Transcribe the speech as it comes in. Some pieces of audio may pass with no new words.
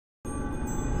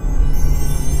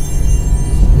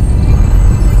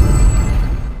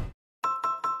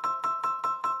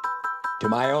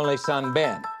my only son,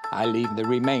 Ben, I leave the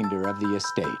remainder of the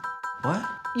estate. What?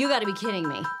 You gotta be kidding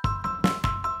me.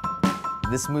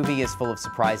 This movie is full of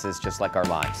surprises, just like our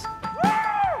lives.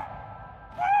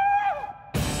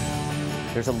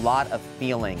 There's a lot of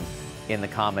feeling in the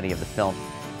comedy of the film.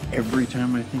 Every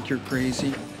time I think you're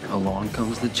crazy, along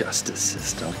comes the justice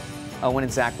system. Owen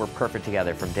and Zach were perfect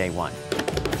together from day one.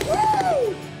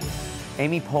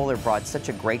 Amy Poehler brought such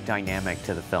a great dynamic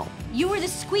to the film. You were the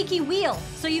squeaky wheel,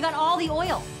 so you got all the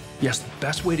oil. Yes, the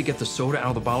best way to get the soda out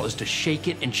of the bottle is to shake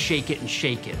it and shake it and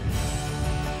shake it.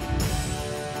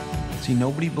 See,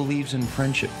 nobody believes in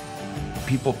friendship.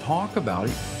 People talk about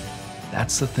it.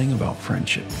 That's the thing about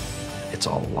friendship. It's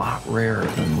a lot rarer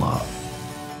than love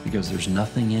because there's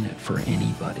nothing in it for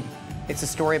anybody. It's a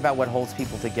story about what holds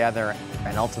people together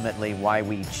and ultimately why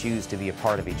we choose to be a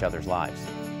part of each other's lives.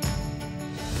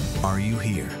 Are You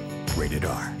Here? Rated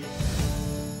R.